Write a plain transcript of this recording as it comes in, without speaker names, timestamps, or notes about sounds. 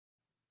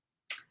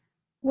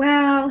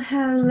Well,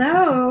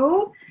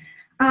 hello.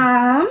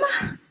 Um,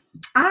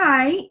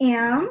 I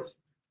am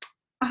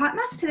a hot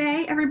mess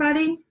today,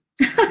 everybody.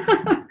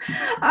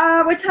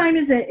 What time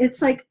is it?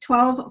 It's like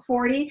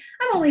 12:40.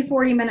 I'm only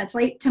 40 minutes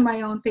late to my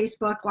own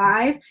Facebook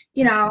Live.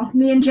 You know,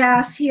 me and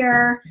Jess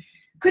here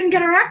couldn't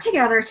get our act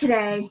together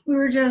today.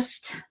 I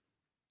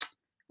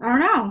don't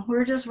know, we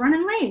were just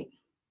running late.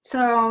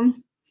 So,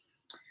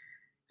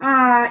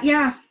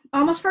 yeah,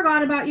 almost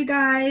forgot about you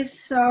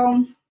guys.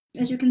 So,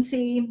 as you can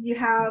see, you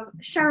have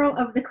Cheryl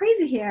of the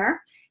Crazy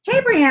Hair.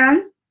 Hey,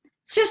 Brienne.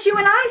 It's just you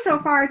and I so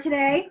far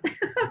today.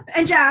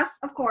 And Jess,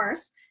 of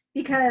course,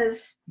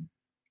 because,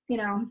 you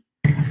know.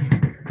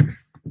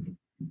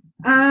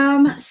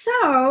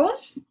 So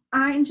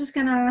I'm just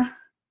gonna,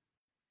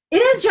 it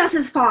is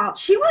Jess's fault.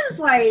 She was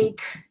like,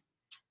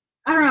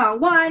 I don't know,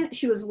 one,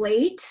 she was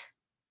late.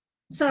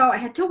 So I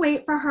had to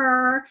wait for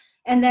her.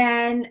 And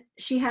then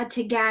she had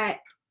to get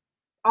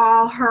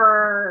all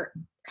her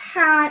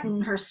hat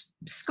and her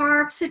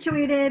scarf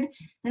situated,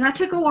 and that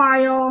took a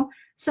while.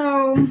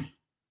 So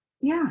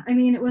yeah, I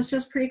mean, it was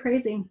just pretty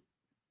crazy.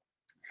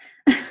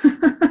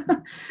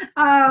 But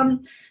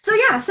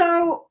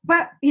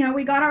you know,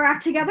 we got our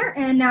act together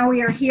and now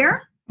we are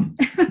here.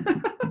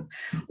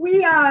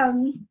 we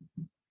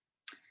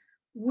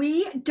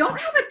we don't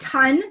have a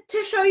ton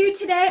to show you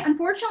today.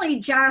 Unfortunately,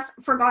 Jess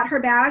forgot her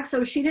bag,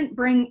 so she didn't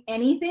bring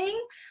anything.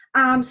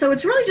 So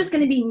it's really just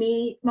going to be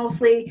me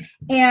mostly,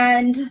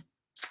 and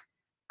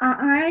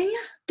I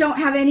don't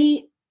have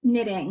any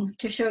knitting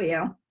to show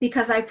you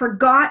because I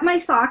forgot my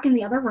sock in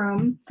the other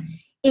room.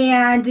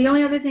 And the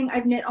only other thing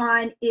I've knit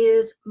on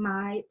is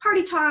my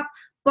party top,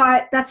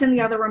 but that's in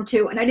the other room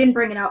too. And I didn't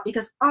bring it out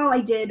because all I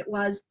did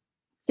was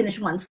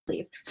finish one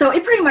sleeve. So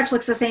it pretty much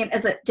looks the same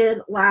as it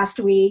did last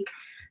week.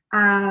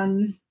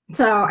 So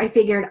I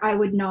figured I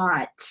would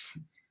not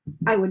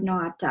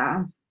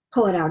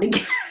pull it out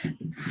again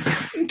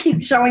and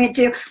keep showing it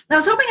to you. I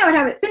was hoping I would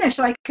have it finished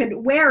so I could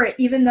wear it,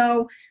 even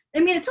though, I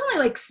mean, it's only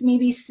like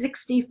maybe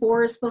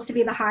 64 is supposed to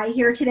be the high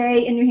here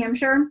today in New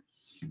Hampshire.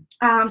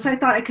 So I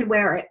thought I could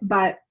wear it,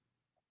 but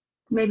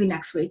maybe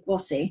next week, we'll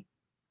see.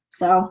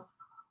 So,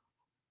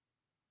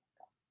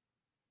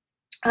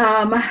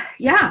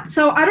 yeah,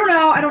 so I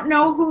don't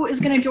know who is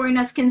going to join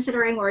us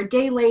considering we're a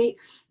day late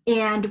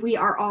and we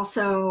are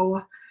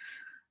also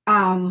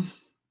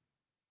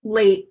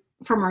late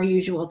from our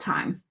usual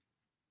time.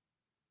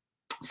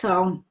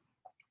 So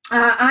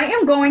I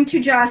am going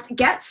to just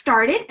get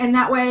started, and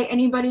that way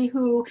anybody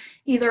who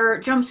either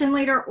jumps in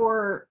later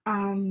or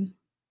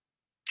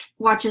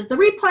watches the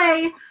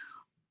replay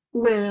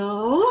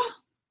will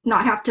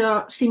not have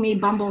to see me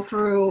bumble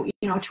through,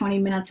 20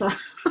 minutes of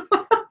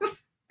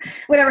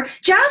whatever.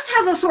 Jess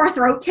has a sore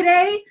throat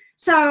today.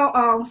 So,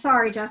 oh,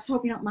 sorry, Jess.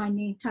 Hope you don't mind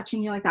me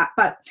touching you like that.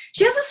 But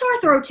she has a sore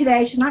throat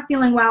today. She's not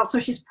feeling well, so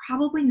she's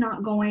probably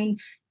not going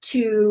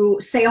to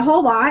say a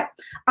whole lot.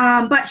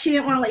 But she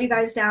didn't want to let you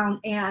guys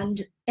down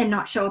and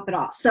not show up at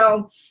all.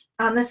 So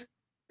that's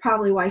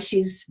probably why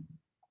she's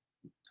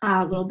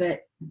a little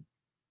bit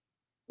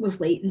was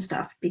late and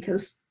stuff,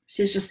 because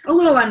she's just a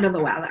little under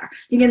the weather.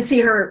 You can see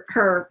her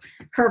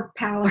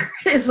pallor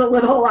is a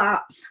little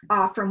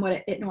off from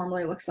what it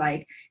normally looks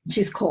like.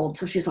 She's cold,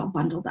 so she's all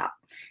bundled up.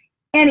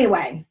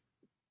 Anyway,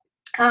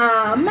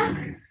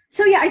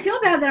 so yeah, I feel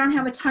bad that I don't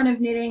have a ton of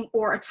knitting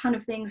or a ton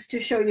of things to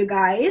show you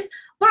guys,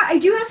 but I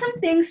do have some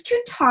things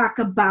to talk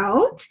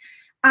about.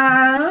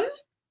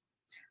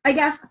 I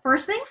guess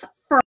first things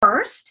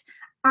first,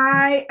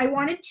 I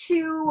wanted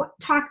to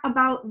talk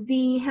about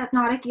the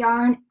Hypnotic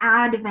Yarn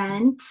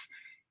Advent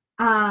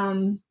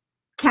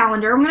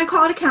calendar. I'm going to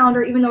call it a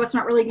calendar, even though it's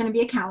not really going to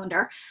be a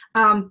calendar.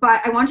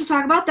 But I want to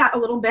talk about that a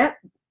little bit.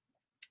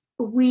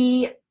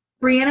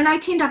 Brienne and I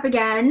teamed up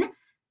again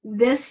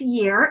this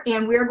year,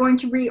 and we're going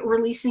to be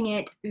releasing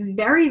it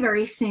very,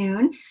 very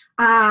soon.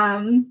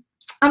 I'm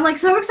like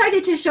so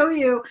excited to show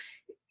you.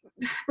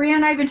 Brienne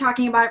and I have been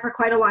talking about it for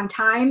quite a long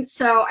time,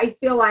 so I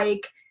feel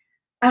like,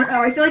 I don't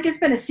know, I feel like it's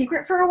been a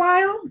secret for a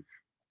while.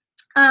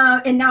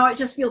 And now it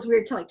just feels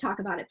weird to like talk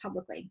about it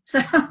publicly. So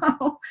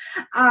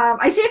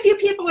I see a few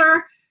people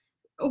are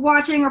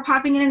watching or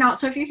popping in and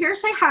out. So if you're here,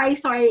 say hi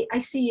so I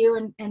see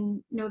you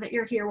and know that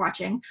you're here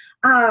watching.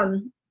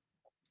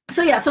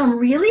 So yeah, so I'm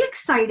really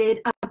excited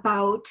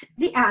about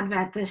the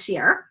Advent this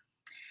year.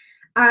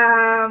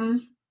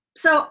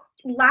 So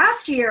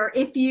last year,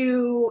 if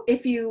you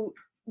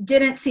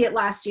didn't see it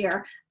last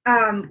year,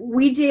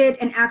 we did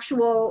an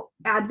actual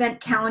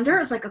Advent calendar.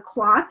 It's like a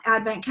cloth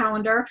Advent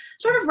calendar,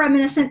 sort of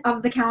reminiscent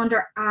of the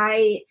calendar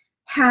I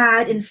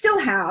had and still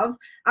have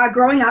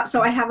growing up.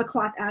 So I have a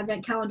cloth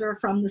Advent calendar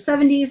from the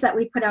 70s that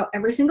we put out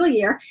every single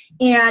year,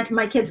 and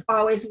my kids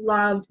always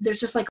loved, there's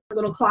just like a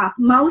little cloth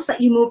mouse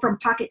that you move from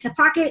pocket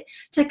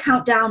to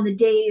count down the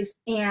days,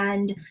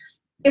 and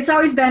it's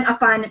always been a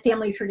fun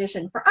family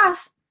tradition for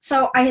us.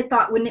 So I had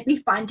thought, wouldn't it be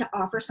fun to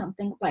offer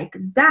something like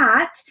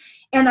that?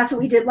 And that's what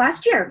we did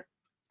last year.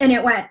 And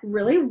it went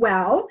really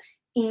well,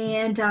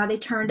 and they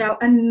turned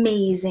out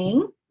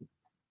amazing.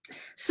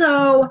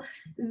 So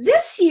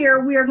this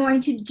year we are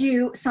going to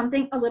do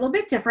something a little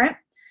bit different.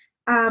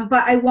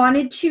 But I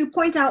wanted to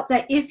point out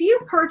that if you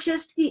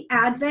purchased the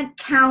Advent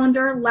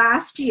calendar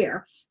last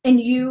year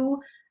and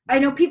I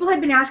know people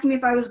had been asking me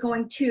if I was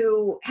going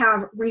to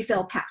have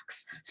refill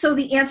packs. So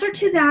the answer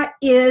to that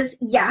is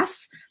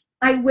yes.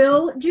 I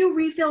will do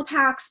refill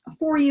packs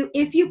for you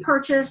if you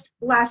purchased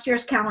last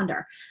year's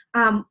calendar.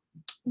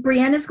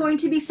 Brienne is going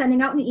to be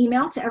sending out an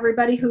email to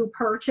everybody who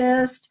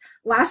purchased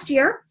last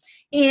year,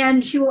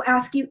 and she will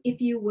ask you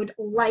if you would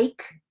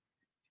like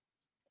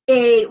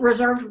a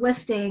reserved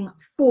listing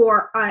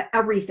for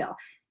a refill.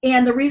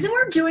 And the reason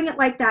we're doing it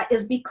like that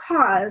is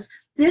because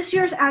this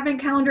year's Advent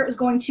calendar is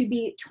going to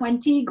be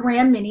 20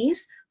 gram minis.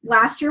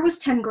 Last year was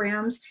 10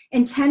 grams,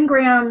 and 10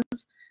 grams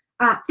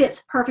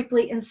fits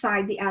perfectly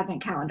inside the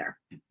Advent calendar.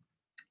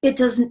 It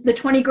doesn't, the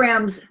 20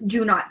 grams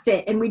do not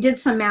fit. And we did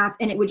some math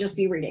and it would just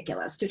be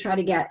ridiculous to try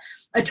to get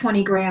a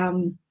 20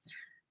 gram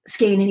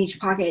skein in each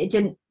pocket. It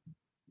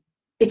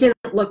didn't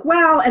look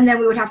well, and then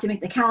we would have to make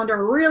the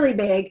calendar really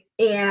big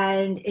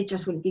and it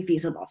just wouldn't be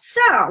feasible.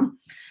 So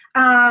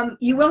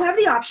you will have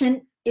the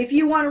option, if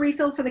you want to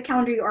refill for the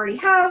calendar you already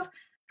have,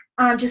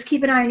 just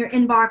keep an eye on your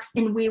inbox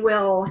and we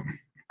will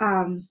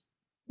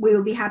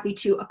be happy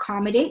to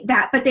accommodate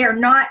that. But we're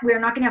not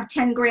going to have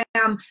 10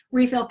 gram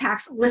refill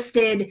packs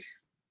listed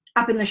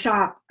up in the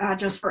shop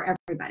just for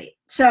everybody.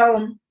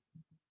 So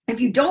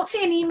if you don't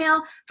see an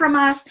email from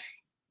us,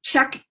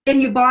 check,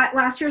 and you bought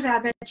last year's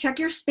Advent, check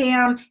your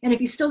spam, and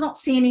if you still don't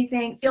see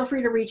anything, feel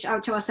free to reach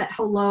out to us at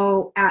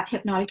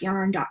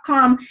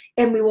hello@hypnoticyarn.com,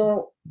 and we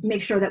will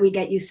make sure that we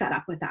get you set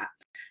up with that.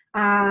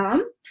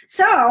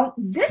 So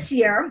this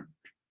year,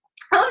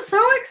 I'm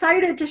so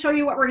excited to show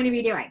you what we're going to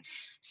be doing.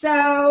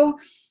 So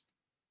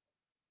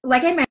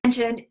like I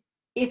mentioned,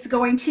 it's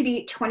going to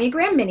be 20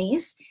 gram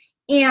minis,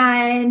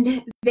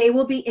 and they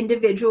will be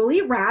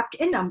individually wrapped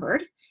and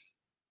numbered.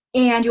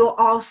 And you'll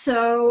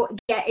also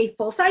get a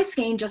full-size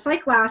skein, just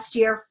like last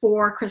year,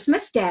 for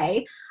Christmas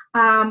Day.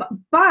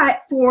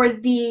 But for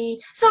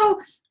so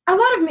a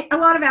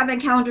lot of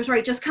Advent calendars,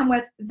 right, just come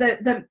with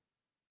the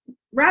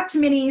wrapped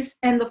minis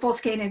and the full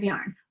skein of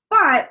yarn.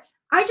 But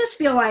I just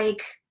feel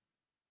like,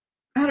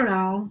 I don't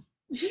know,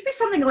 there should be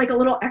something like a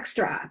little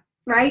extra,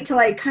 right, to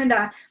like kind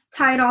of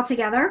tie it all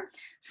together.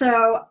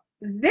 So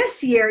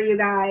this year, you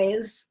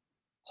guys,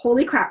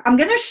 holy crap, I'm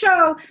going to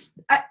show.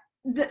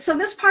 So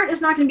this part is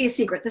not going to be a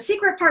secret. The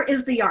secret part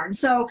is the yarn.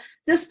 So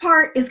this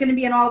part is going to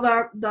be in all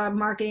the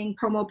marketing,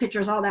 promo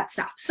pictures, all that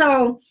stuff.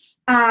 So,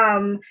 I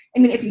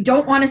mean, if you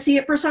don't want to see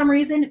it for some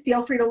reason,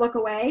 feel free to look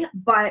away,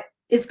 but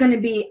it's going to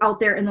be out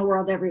there in the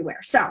world everywhere.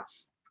 So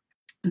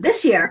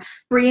this year,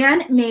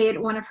 Brienne made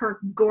one of her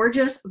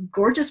gorgeous,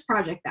 gorgeous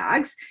project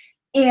bags.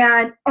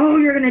 And, oh,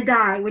 you're going to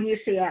die when you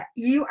see it.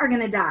 You are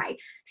going to die.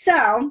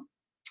 So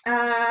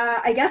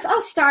I guess I'll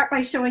start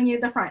by showing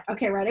you the front.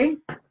 Okay, ready?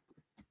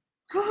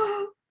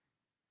 Look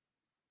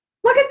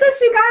at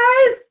this, you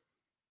guys.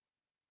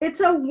 It's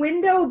a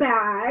window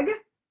bag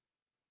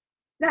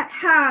that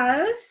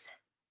has,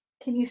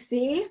 can you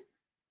see?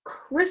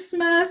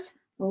 Christmas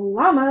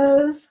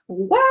llamas.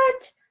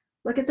 What?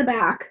 Look at the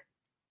back.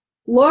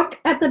 Look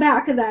at the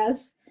back of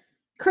this.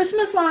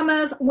 Christmas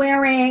llamas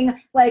wearing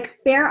like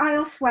Fair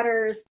Isle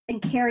sweaters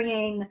and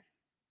carrying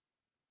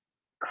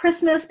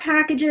Christmas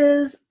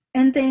packages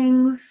and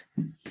things.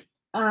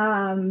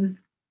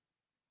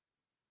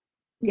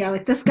 Yeah,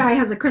 like this guy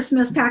has a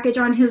Christmas package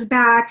on his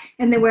back,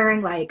 and they're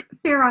wearing like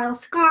Fair Isle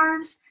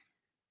scarves.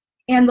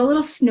 And the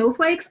little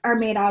snowflakes are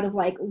made out of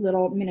like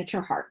little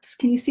miniature hearts.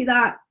 Can you see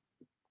that?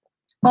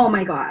 Oh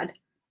my God.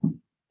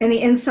 And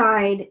the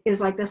inside is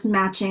like this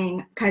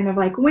matching kind of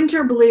like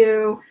winter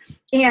blue,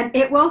 and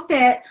it will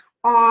fit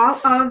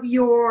all of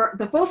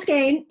the full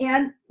skein,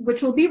 and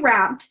which will be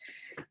wrapped,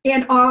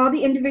 and all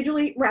the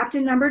individually wrapped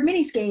and numbered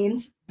mini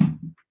skeins.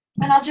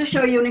 And I'll just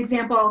show you an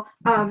example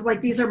of,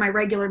 like, these are my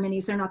regular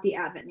minis. They're not the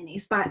Advent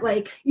minis, but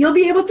like you'll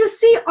be able to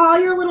see all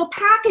your little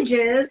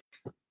packages,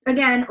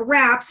 again,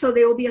 wrapped, so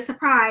they will be a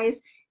surprise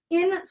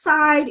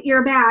inside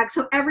your bag.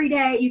 So every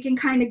day you can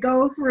kind of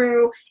go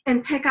through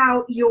and pick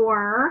out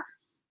your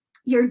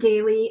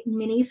daily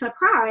mini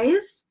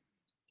surprise.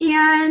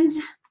 And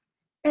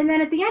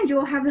then at the end,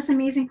 you'll have this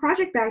amazing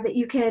project bag that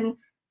you can,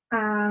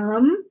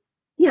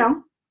 you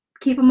know,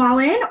 keep them all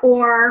in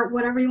or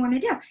whatever you want to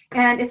do.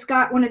 And it's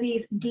got one of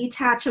these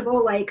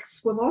detachable like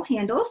swivel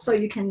handles, so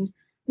you can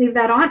leave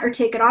that on or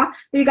take it off.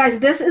 But you guys,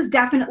 this is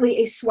definitely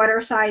a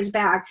sweater size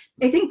bag.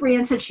 I think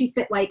Brienne said she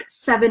fit like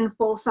 7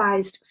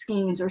 full-sized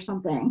skeins or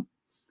something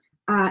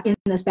in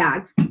this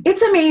bag.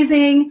 It's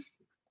amazing.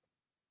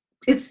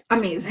 It's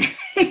amazing.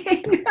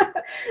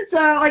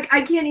 So like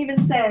I can't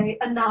even say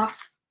enough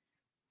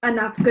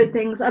good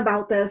things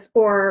about this,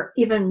 or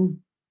even,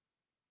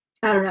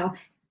 I don't know,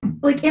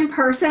 like in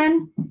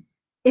person,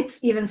 it's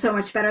even so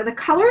much better. The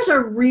colors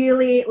are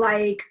really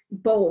like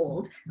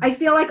bold. I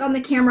feel like on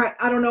the camera,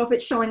 I don't know if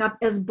it's showing up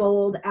as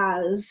bold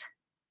as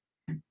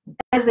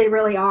they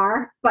really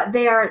are, but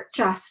they are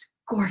just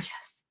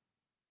gorgeous.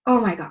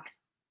 Oh my God.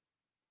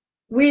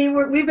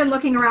 we've been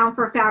looking around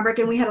for fabric,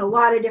 and we had a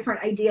lot of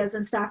different ideas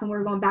and stuff, and we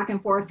were going back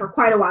and forth for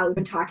quite a while. We've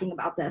been talking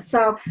about this.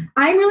 So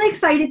I'm really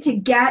excited to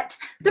get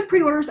the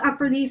pre-orders up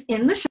for these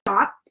in the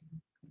shop.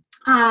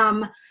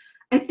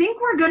 I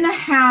think we're going to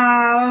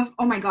have,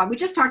 oh my God, we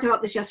just talked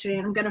about this yesterday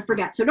and I'm going to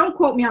forget. So don't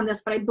quote me on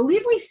this, but I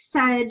believe we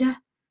said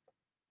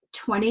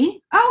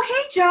 20. Oh,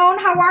 hey, Joan,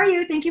 how are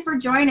you? Thank you for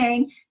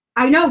joining.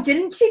 I know,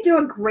 didn't she do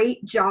a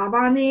great job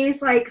on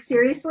these? Like,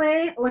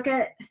 seriously, look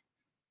at,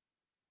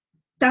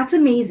 that's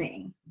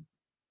amazing.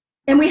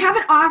 And we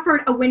haven't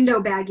offered a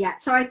window bag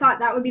yet. So I thought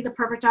that would be the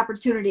perfect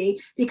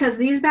opportunity because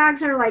these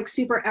bags are like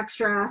super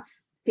extra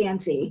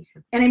fancy.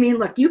 And I mean,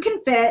 look, you can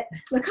fit,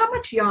 look how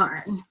much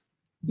yarn.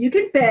 You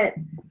can fit,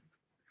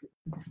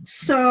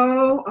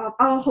 so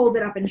I'll hold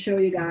it up and show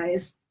you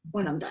guys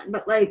when I'm done,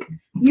 but like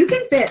you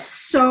can fit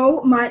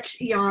so much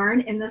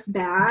yarn in this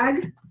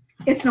bag,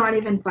 it's not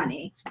even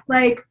funny.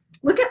 Like,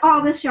 look at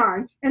all this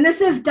yarn, and this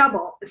is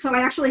double, so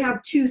I actually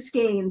have 2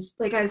 skeins,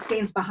 like I have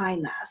skeins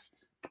behind this.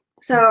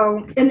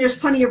 So, and there's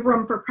plenty of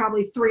room for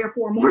probably 3 or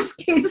 4 more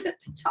skeins at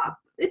the top.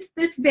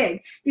 It's big.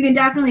 You can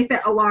definitely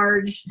fit a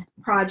large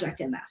project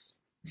in this.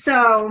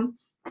 So,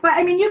 but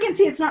I mean, you can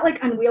see it's not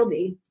like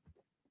unwieldy.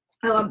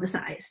 I love the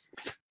size.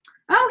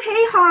 Oh,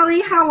 hey, Holly,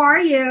 how are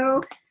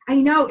you? I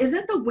know,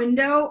 isn't the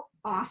window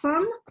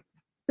awesome?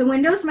 The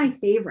window's my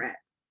favorite.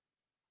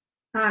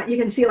 You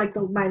can see like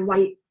my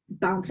light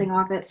bouncing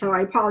off it, so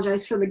I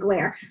apologize for the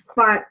glare.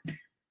 But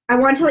I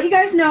want to let you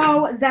guys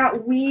know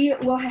that we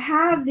will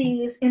have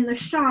these in the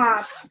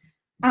shop.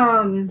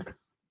 I'm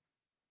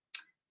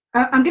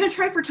going to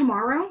try for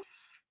tomorrow.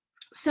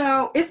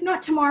 So if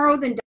not tomorrow,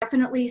 then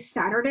definitely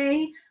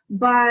Saturday.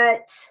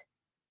 But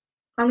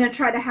I'm going to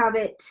try to have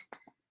it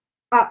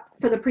up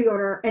for the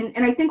pre-order. And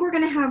I think we're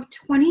going to have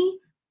 20,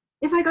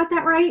 if I got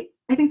that right.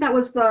 I think that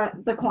was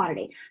the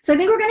quantity. So I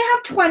think we're going to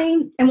have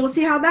 20, and we'll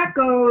see how that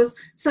goes.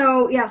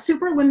 So yeah,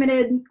 super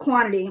limited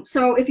quantity.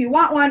 So if you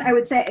want one, I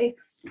would say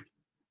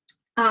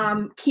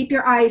keep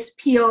your eyes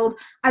peeled.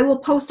 I will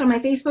post on my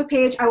Facebook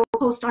page. I will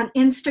post on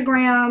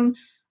Instagram.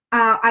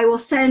 I will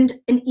send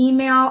an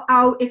email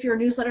out if you're a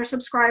newsletter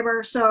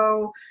subscriber.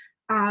 So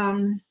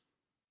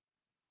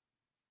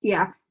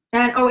yeah.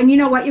 And oh, and you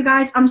know what, you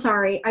guys? I'm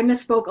sorry, I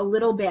misspoke a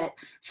little bit.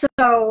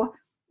 So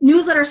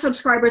newsletter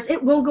subscribers,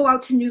 it will go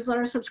out to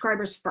newsletter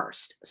subscribers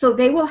first. So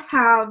they will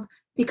have,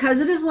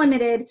 because it is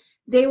limited,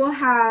 they will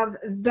have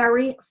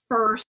very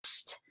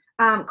first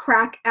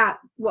crack at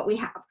what we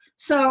have.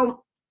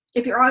 So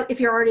if you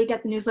already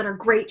get the newsletter,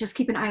 great. Just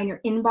keep an eye on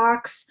your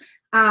inbox.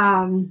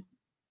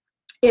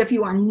 If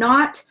you are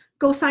not,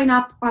 go sign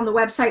up on the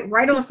website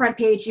right on the front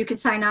page. You can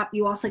sign up.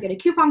 You also get a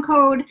coupon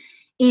code,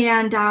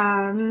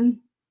 and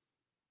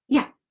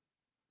yeah,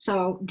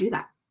 so do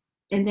that,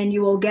 and then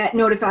you will get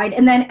notified.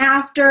 And then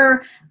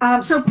after,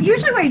 so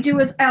usually what I do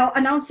is I'll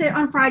announce it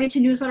on Friday to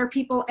newsletter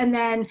people, and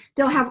then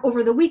they'll have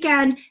over the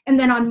weekend, and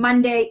then on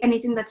Monday,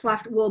 anything that's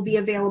left will be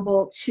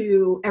available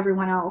to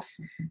everyone else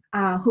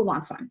who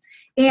wants one.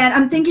 And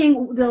I'm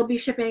thinking they'll be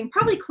shipping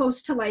probably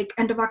close to like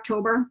end of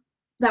October.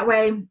 That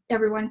way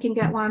everyone can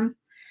get one.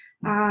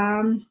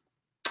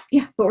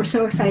 Yeah, but we're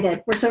so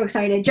excited. We're so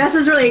excited. Jess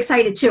is really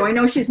excited too. I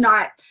know she's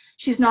not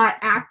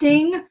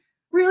acting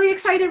really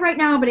excited right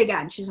now, but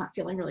again, she's not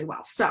feeling really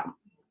well. So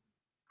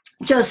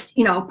just,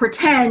 you know,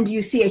 pretend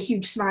you see a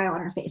huge smile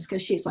on her face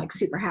because she's like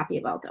super happy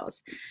about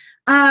those.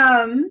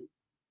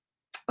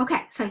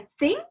 Okay, so I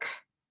think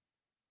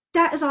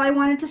that is all I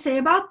wanted to say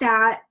about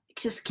that.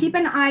 Just keep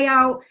an eye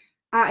out.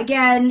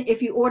 Again,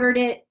 if you ordered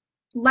it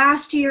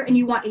last year and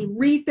you want a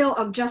refill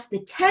of just the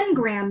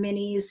 10-gram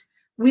minis,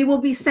 we will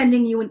be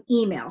sending you an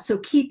email. So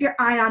keep your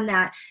eye on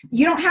that.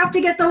 You don't have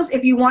to get those.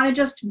 If you want to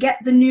just get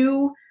the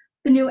new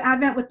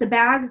Advent with the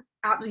bag,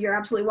 you're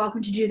absolutely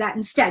welcome to do that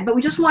instead. But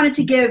we just wanted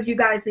to give you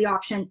guys the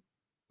option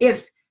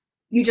if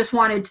you just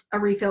wanted a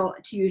refill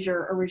to use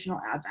your original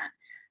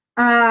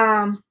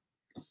Advent.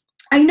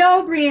 I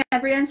know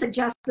Brienne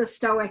suggests the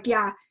Stoic.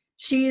 Yeah,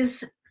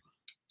 she's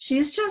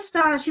just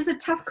she's a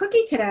tough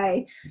cookie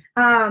today.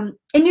 And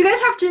you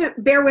guys have to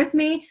bear with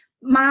me.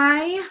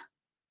 My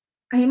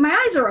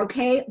eyes are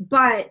okay,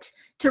 but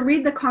to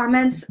read the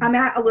comments, I'm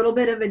at a little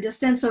bit of a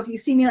distance. So if you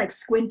see me like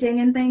squinting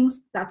and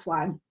things, that's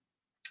why.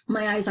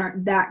 My eyes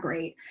aren't that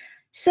great.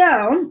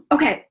 So,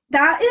 okay,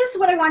 that is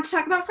what I want to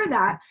talk about for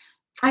that.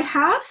 I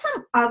have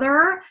some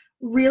other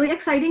really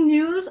exciting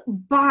news,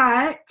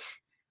 but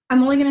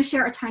I'm only going to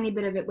share a tiny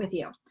bit of it with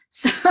you.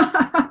 So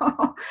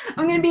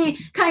I'm going to be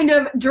kind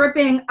of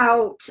dripping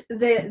out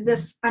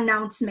this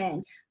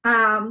announcement.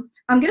 I'm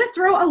going to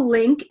throw a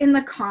link in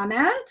the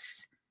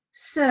comments.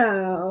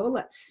 So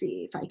let's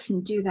see if I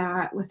can do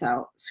that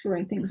without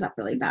screwing things up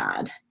really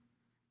bad.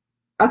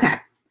 Okay.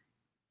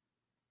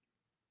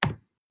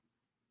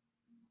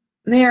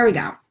 There we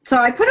go. So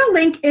I put a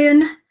link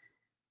in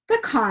the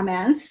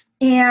comments,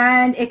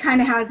 and it kind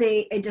of has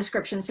a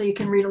description so you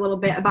can read a little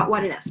bit about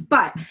what it is.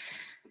 But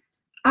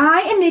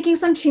I am making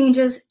some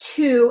changes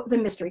to the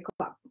Mystery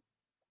Club.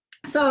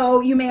 So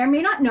you may or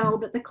may not know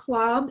that the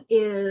club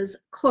is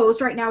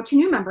closed right now to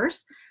new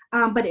members,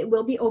 but it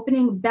will be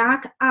opening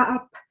back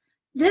up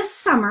this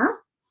summer.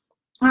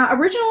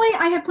 Originally,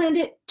 I had planned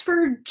it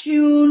for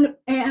June,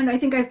 and I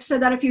think I've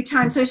said that a few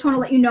times, so I just want to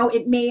let you know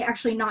it may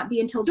actually not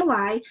be until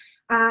July.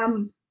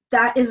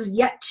 That is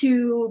yet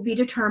to be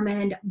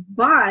determined,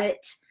 but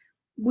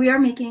we are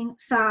making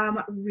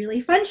some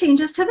really fun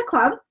changes to the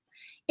club.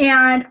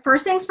 And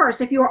first things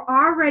first, if you are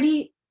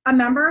already a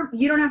member,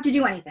 you don't have to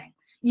do anything.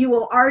 You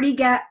will already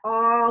get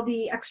all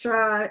the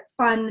extra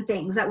fun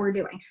things that we're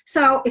doing.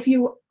 So if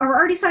you are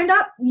already signed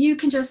up, you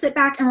can just sit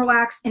back and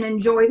relax and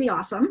enjoy the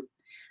awesome.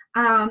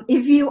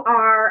 If you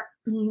are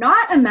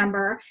not a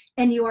member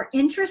and you are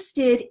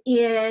interested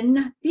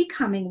in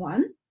becoming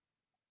one,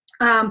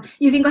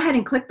 you can go ahead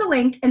and click the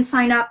link and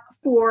sign up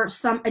for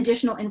some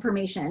additional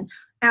information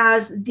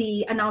as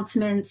the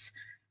announcements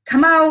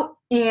come out,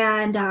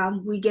 and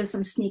we give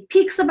some sneak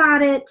peeks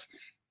about it.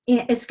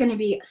 It's going to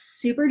be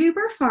super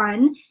duper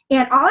fun.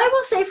 And all I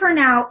will say for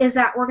now is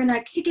that we're going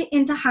to kick it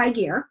into high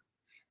gear.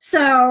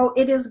 So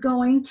it is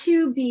going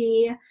to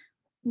be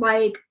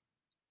like,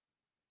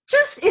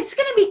 it's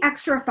going to be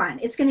extra fun.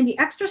 It's going to be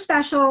extra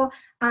special.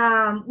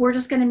 We're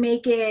just going to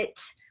make it,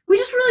 we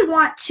just really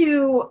want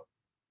to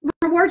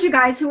reward you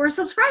guys who are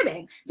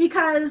subscribing,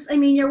 because I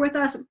mean, you're with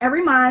us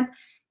every month,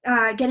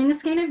 getting a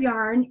skein of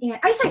yarn. And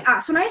I say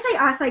us. When I say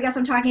us, I guess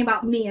I'm talking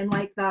about me and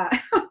like the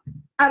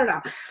I don't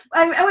know.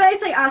 When I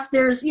say us,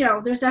 there's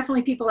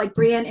definitely people like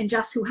Brian and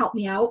Jess who helped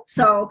me out.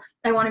 So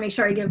I want to make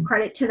sure I give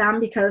credit to them,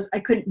 because I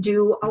couldn't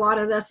do a lot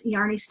of this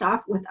yarny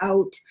stuff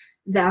without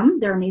them.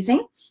 They're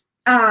amazing.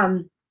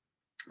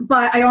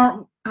 But I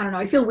don't know.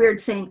 I feel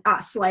weird saying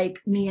us, like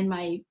me and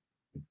my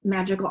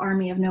magical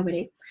army of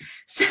nobody.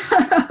 So,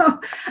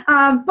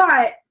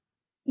 but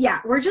yeah,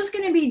 we're just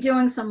going to be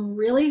doing some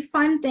really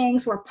fun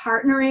things. We're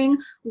partnering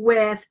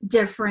with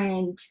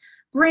different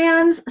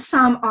brands.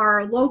 Some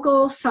are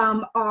local,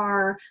 some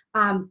are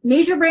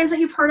major brands that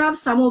you've heard of,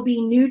 some will be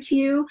new to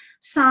you,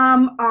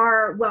 some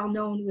are well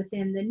known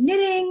within the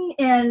knitting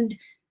and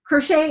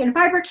crochet and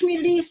fiber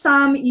community,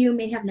 some you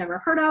may have never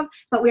heard of,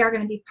 but we are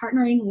going to be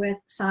partnering with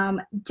some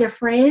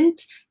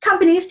different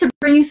companies to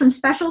bring you some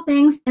special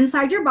things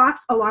inside your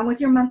box along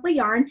with your monthly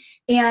yarn,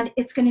 and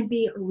it's going to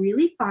be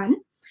really fun.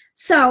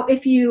 So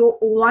if you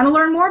want to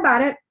learn more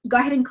about it, go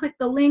ahead and click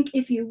the link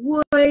if you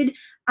would,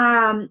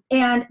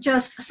 and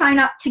just sign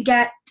up to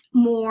get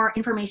more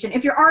information.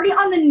 If you're already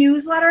on the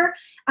newsletter,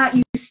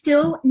 you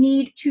still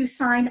need to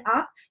sign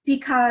up,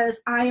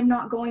 because I am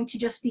not going to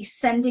just be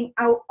sending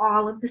out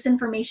all of this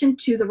information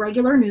to the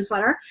regular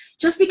newsletter,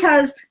 just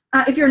because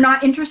if you're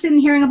not interested in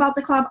hearing about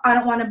the club, I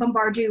don't want to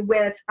bombard you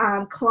with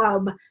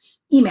club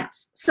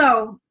emails.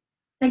 So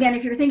again,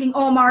 if you're thinking,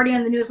 oh, I'm already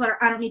on the newsletter,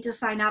 I don't need to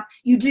sign up,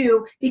 you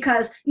do,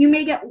 because you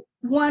may get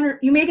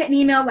an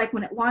email like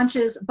when it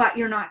launches, but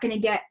you're not going to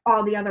get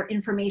all the other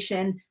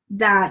information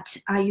that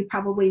you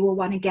probably will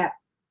want to get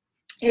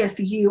if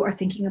you are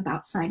thinking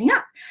about signing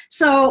up.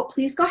 So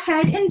please go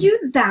ahead and do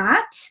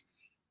that.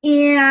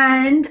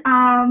 And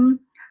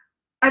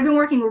I've been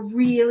working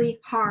really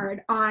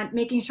hard on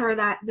making sure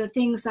that the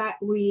things that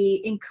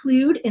we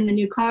include in the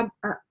new club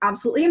are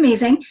absolutely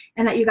amazing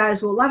and that you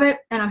guys will love it.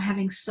 And I'm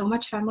having so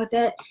much fun with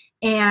it.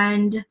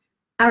 And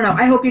I don't know,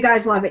 I hope you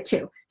guys love it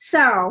too.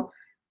 So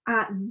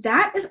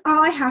that is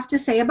all I have to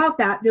say about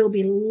that. There'll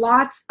be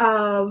lots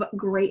of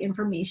great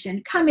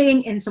information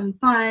coming and some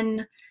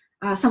fun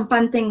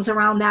things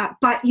around that,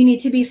 but you need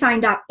to be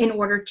signed up in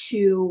order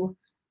to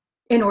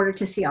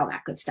see all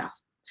that good stuff.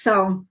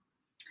 So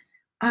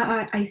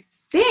I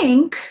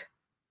think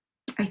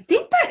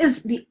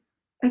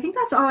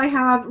that's all I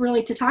have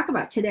really to talk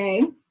about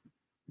today.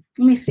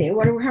 Let me see, how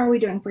are we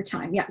doing for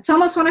time? Yeah, it's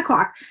almost 1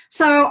 o'clock.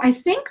 So I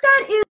think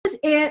that is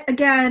it.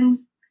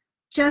 Again,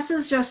 Jess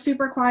is just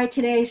super quiet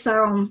today,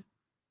 so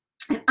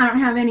I don't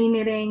have any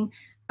knitting.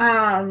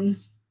 I'm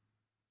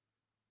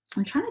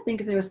trying to think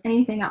if there was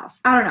anything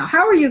else. I don't know.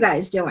 How are you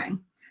guys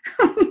doing?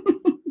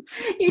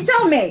 You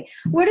tell me.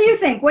 What do you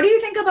think? What do you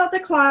think about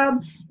the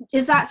club?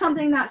 Is that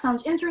something that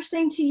sounds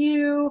interesting to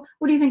you?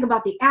 What do you think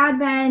about the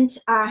Advent?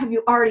 Have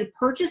you already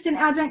purchased an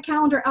Advent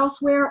calendar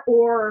elsewhere,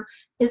 or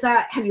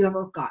have you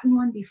ever gotten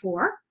one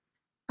before?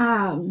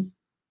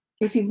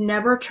 If you've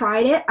never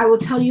tried it, I will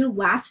tell you,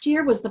 last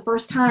year was the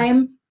first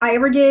time I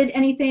ever did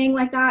anything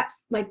like that,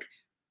 like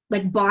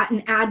bought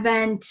an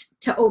Advent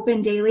to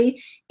open daily.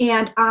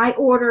 And I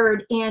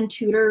ordered Ann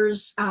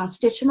Tudor's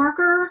stitch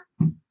marker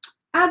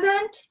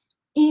Advent,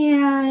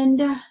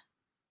 and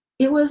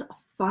it was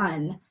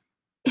fun.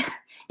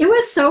 It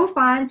was so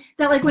fun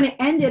that like when it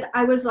ended,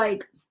 I was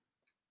like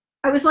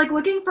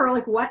looking for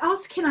like, what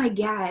else can I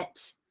get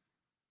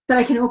that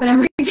I can open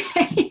every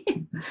day?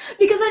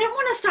 Because I didn't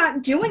want to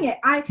stop doing it.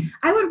 I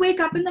would wake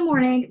up in the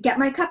morning, get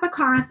my cup of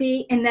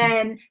coffee, and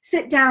then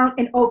sit down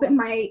and open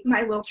my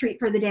little treat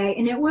for the day.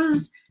 And it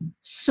was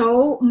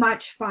so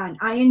much fun.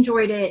 I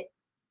enjoyed it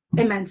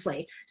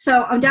immensely.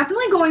 So I'm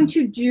definitely going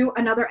to do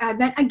another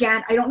Advent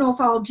again. I don't know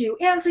if I'll do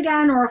Ann's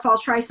again or if I'll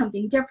try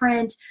something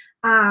different.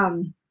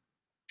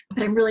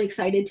 but I'm really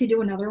excited to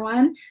do another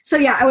one. So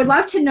yeah, I would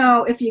love to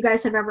know if you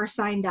guys have ever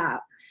signed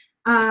up.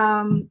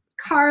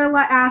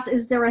 Carla asks,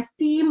 is there a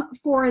theme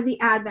for the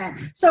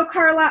Advent? So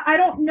Carla, I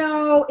don't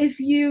know if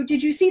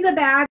did you see the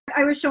bag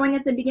I was showing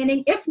at the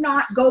beginning? If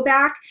not, go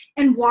back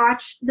and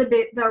watch the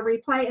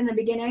replay in the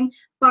beginning.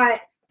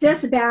 But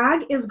this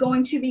bag is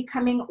going to be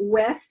coming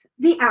with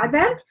the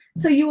Advent.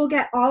 So you will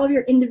get all of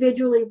your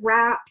individually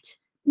wrapped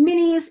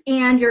minis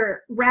and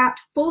your wrapped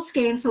full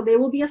skein. So they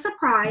will be a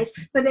surprise,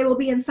 but they will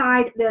be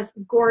inside this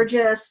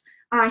gorgeous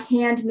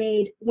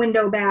handmade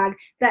window bag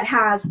that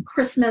has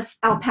Christmas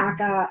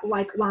alpaca,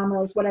 like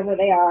llamas, whatever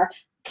they are,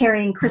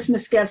 carrying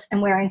Christmas gifts and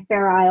wearing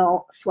Fair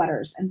Isle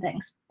sweaters and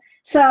things.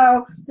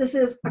 So this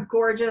is a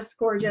gorgeous,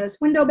 gorgeous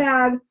window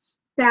bag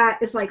that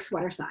is like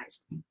sweater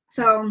sized.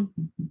 So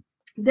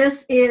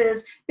this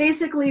is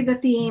basically the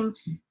theme.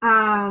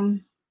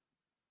 And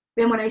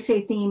when I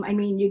say theme, I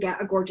mean you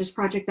get a gorgeous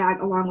project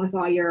bag along with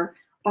all your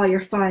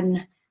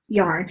fun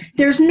yarn.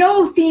 There's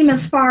no theme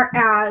as far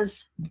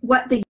as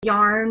what the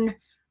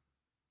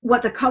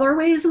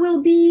colorways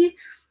will be.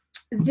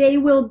 They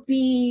will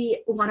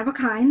be one of a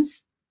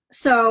kinds.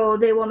 So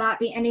they will not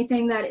be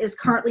anything that is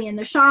currently in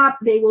the shop.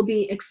 They will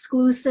be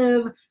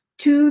exclusive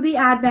to the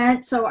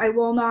Advent. So I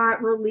will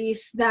not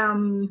release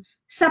them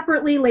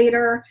separately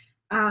later.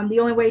 The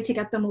only way to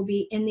get them will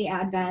be in the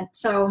Advent.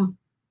 So,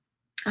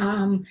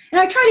 and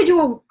I try to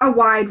do a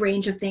wide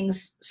range of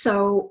things.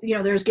 So,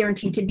 there's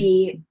guaranteed to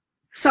be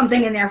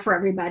something in there for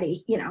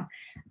everybody,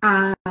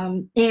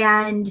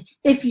 and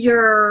if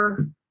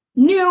you're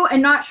new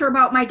and not sure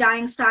about my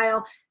dyeing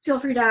style, feel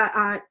free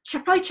to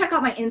probably check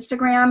out my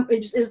Instagram,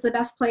 which is the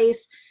best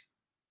place.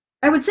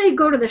 I would say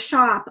go to the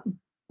shop,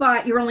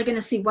 but you're only going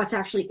to see what's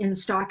actually in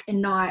stock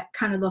and not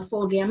kind of the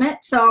full gamut.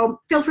 So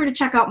feel free to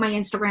check out my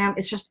Instagram.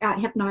 It's just at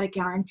Hypnotic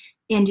Yarn,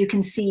 and you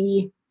can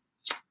see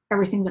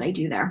everything that I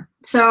do there.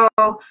 So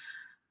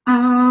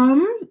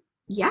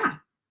yeah.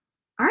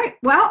 All right,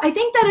 well, I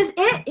think that is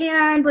it.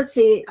 And let's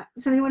see,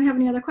 does anyone have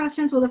any other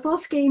questions? Will the full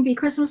skein be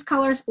Christmas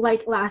colors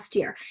like last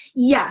year?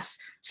 Yes.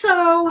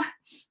 So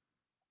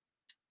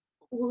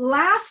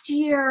last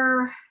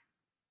year,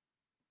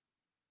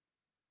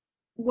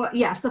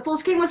 yes, the full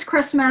skein was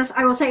Christmas.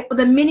 I will say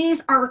the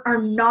minis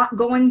are not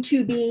going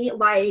to be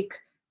like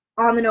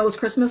on the nose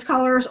Christmas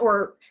colors,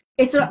 or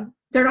they're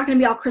not going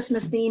to be all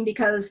Christmas themed,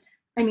 because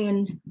I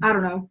mean, I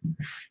don't know.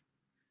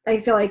 I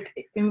feel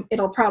like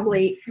it'll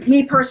probably,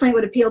 me personally,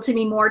 would appeal to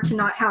me more to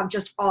not have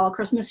just all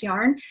Christmas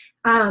yarn.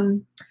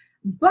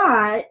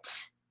 But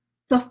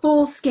the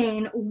full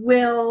skein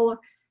will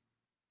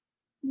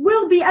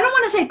be, I don't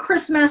want to say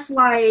Christmas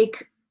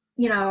like,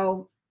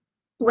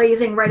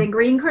 blazing red and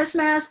green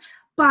Christmas,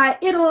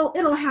 but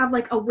it'll have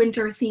like a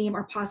winter theme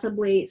or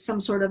possibly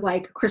some sort of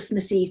like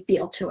Christmassy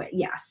feel to it.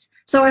 Yes.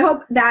 So I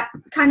hope that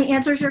kind of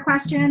answers your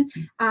question.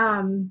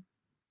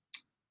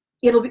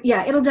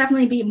 It'll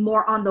definitely be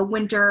more on the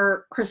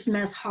winter,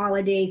 Christmas,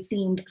 holiday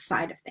themed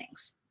side of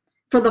things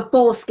for the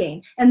full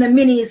skein. And the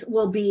minis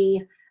will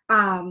be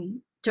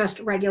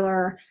just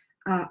regular,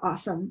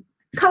 awesome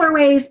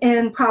colorways,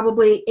 and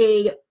probably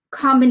a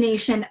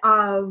combination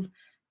of,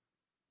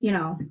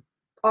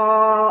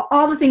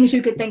 all the things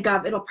you could think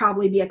of. It'll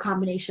probably be a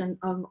combination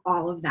of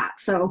all of that.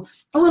 So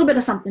a little bit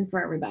of something for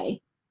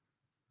everybody.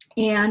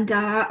 And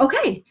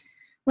okay,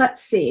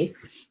 let's see.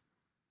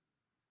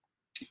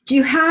 Do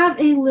you have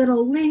a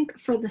little link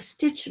for the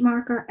Stitch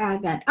Marker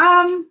Advent?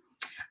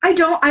 I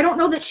don't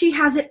know that she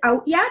has it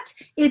out yet.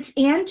 It's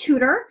Ann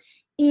Tudor.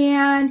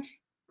 And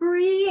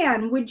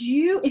Brianne, would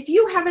you, if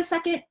you have a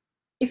second,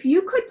 if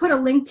you could put a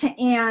link to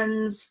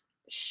Ann's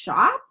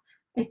shop?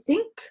 I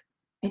think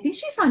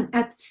she's on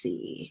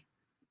Etsy.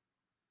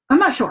 I'm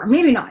not sure.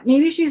 Maybe not.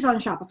 Maybe she's on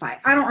Shopify.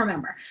 I don't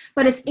remember.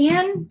 But it's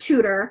Ann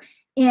Tudor,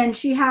 and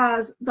she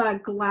has the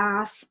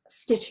glass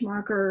stitch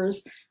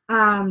markers.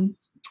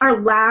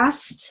 Our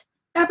last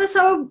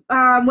episode,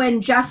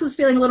 when Jess was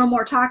feeling a little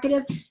more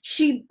talkative,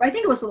 I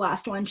think it was the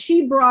last one,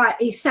 she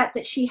brought a set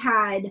that she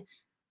had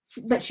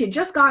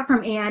just got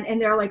from Ann, and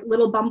they're like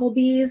little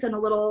bumblebees and a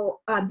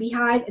little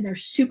beehive, and they're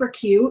super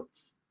cute.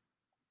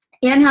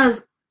 Ann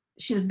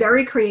she's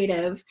very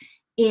creative,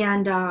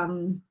 and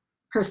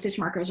her stitch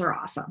markers are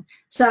awesome.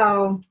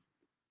 So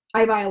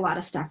I buy a lot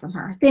of stuff from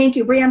her. Thank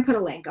you. Brianne put a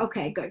link.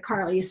 Okay, good.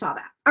 Carla, you saw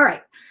that. All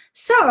right.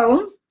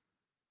 So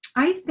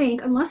I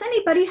think, unless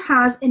anybody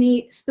has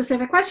any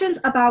specific questions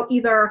about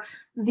either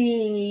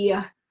the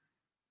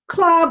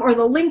club or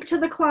the link to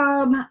the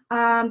club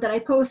that I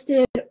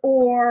posted,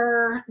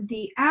 or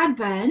the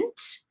Advent,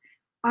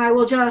 I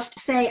will just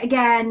say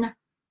again,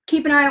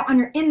 keep an eye out on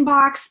your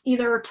inbox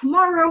either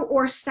tomorrow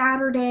or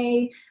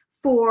Saturday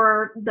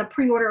for the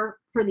pre-order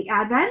for the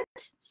Advent.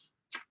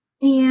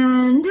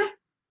 And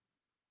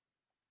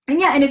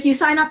yeah, and if you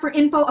sign up for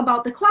info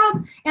about the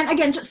club, and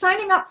again, just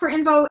signing up for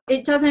info,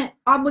 it doesn't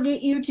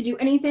obligate you to do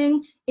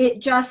anything. It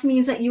just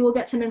means that you will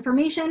get some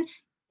information.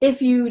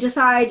 If you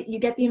decide you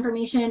get the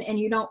information and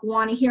you don't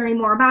want to hear any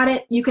more about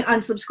it, you can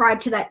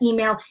unsubscribe to that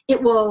email.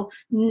 It will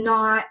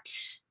not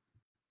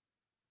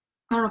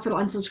I don't know if it'll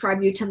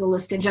unsubscribe you to the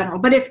list in general,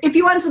 but if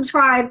you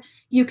unsubscribe,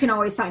 you can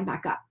always sign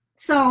back up.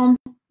 So,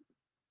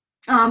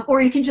 or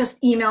you can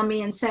just email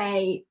me and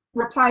say,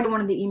 reply to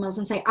one of the emails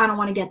and say, I don't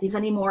want to get these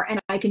anymore, and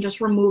I can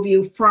just remove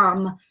you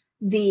from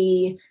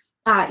the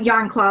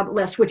Yarn Club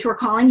list, which we're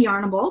calling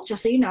Yarnable,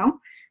 just so you know.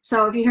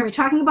 So if you hear me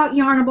talking about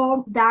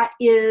Yarnable, that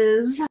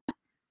is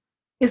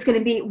going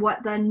to be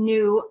what the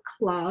new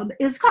club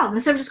is called,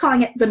 instead of just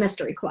calling it the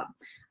Mystery Club.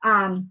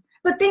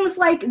 But things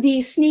like the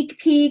sneak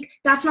peek,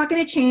 that's not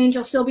going to change.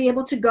 You'll still be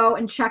able to go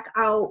and check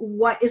out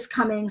what is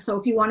coming. So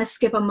if you want to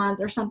skip a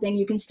month or something,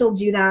 you can still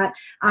do that.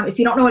 If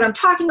you don't know what I'm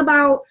talking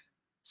about,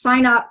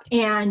 sign up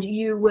and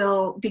you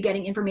will be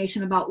getting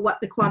information about what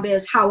the club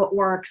is, how it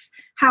works,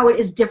 how it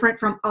is different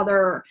from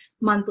other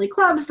monthly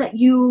clubs that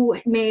you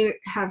may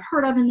have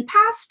heard of in the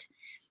past.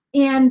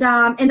 And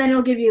then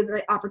it'll give you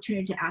the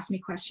opportunity to ask me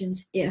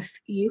questions if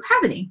you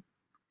have any.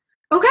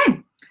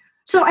 Okay.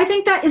 So I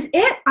think that is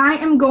it. I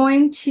am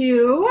going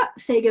to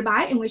say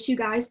goodbye and wish you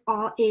guys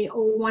all a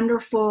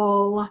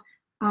wonderful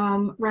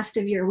rest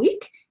of your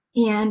week,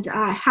 and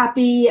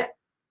happy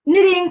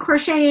knitting,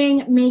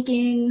 crocheting,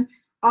 making,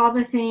 all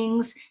the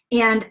things.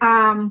 And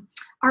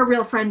our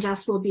real friend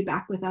Jess will be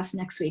back with us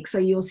next week, so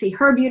you'll see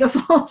her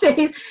beautiful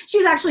face.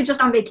 She's actually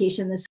just on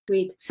vacation this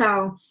week.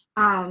 So,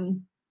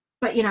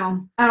 but you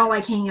know, I don't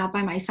like hanging out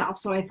by myself,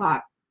 so I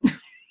thought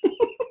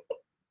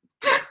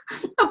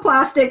a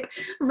plastic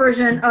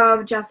version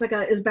of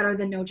Jessica is better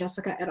than no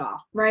Jessica at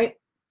all, right?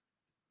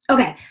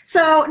 Okay,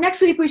 so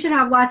next week we should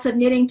have lots of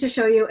knitting to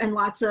show you and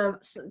lots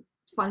of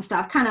fun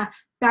stuff, kind of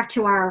back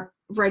to our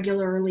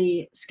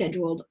regularly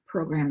scheduled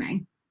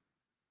programming.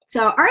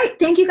 So, all right,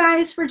 thank you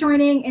guys for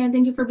joining, and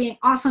thank you for being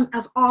awesome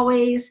as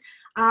always.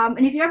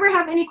 And if you ever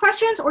have any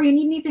questions or you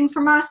need anything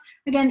from us,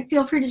 again,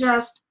 feel free to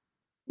just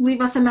leave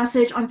us a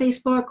message on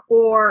Facebook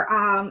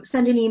or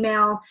send an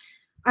email.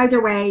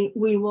 Either way,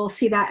 we will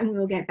see that and we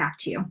will get back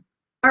to you.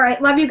 All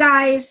right, love you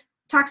guys.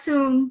 Talk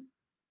soon.